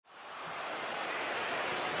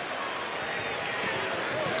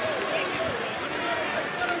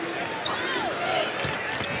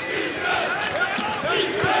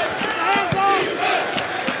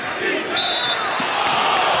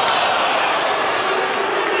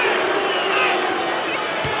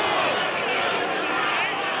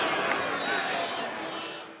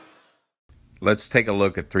Let's take a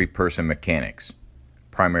look at three-person mechanics,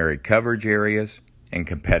 primary coverage areas, and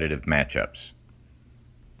competitive matchups.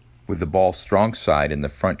 With the ball's strong side in the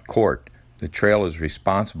front court, the trail is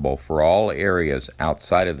responsible for all areas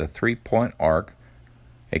outside of the three-point arc,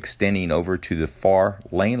 extending over to the far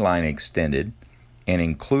lane line extended, and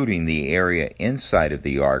including the area inside of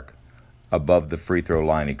the arc above the free throw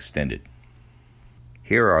line extended.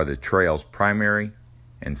 Here are the trail's primary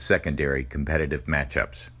and secondary competitive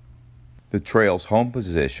matchups. The trail's home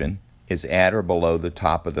position is at or below the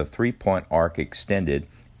top of the three-point arc extended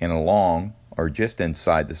and along or just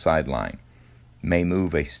inside the sideline. May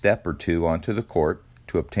move a step or two onto the court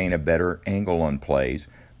to obtain a better angle on plays,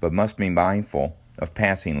 but must be mindful of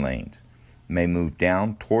passing lanes. May move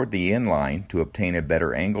down toward the end line to obtain a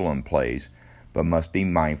better angle on plays, but must be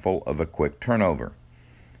mindful of a quick turnover.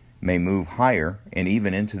 May move higher and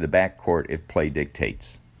even into the backcourt if play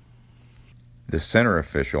dictates. The center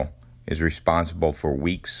official is responsible for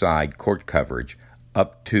weak side court coverage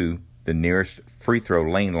up to the nearest free throw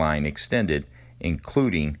lane line extended,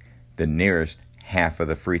 including the nearest half of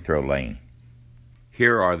the free throw lane.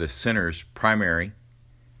 Here are the center's primary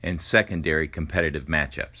and secondary competitive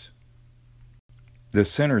matchups. The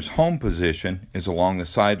center's home position is along the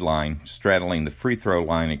sideline straddling the free throw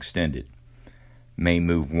line extended. May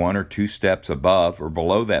move one or two steps above or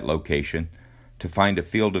below that location to find a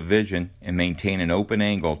field of vision and maintain an open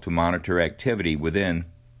angle to monitor activity within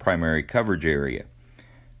primary coverage area.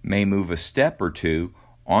 May move a step or two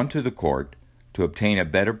onto the court to obtain a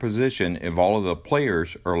better position if all of the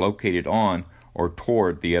players are located on or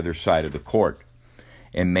toward the other side of the court,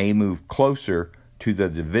 and may move closer to the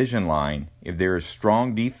division line if there is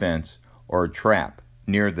strong defense or a trap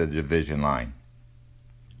near the division line.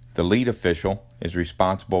 The lead official is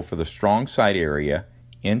responsible for the strong side area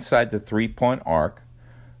inside the three-point arc,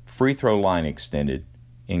 free throw line extended,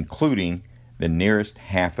 including the nearest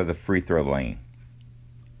half of the free throw lane.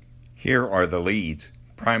 Here are the lead's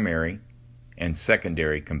primary and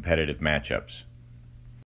secondary competitive matchups.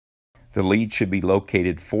 The lead should be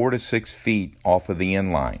located 4 to 6 feet off of the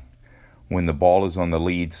end line. When the ball is on the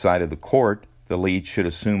lead side of the court, the lead should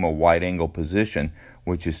assume a wide angle position,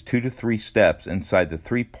 which is 2 to 3 steps inside the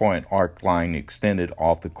three-point arc line extended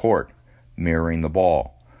off the court, mirroring the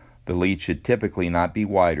ball. The lead should typically not be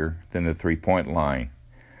wider than the three-point line.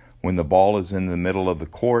 When the ball is in the middle of the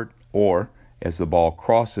court, or as the ball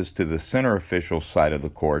crosses to the center official's side of the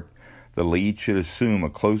court, the lead should assume a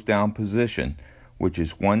closed-down position, which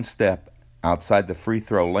is 1 step outside the free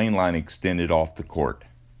throw lane line extended off the court.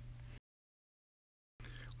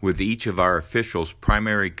 With each of our officials'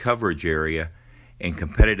 primary coverage area and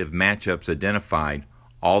competitive matchups identified,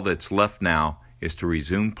 all that's left now is to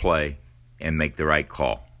resume play and make the right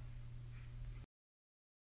call.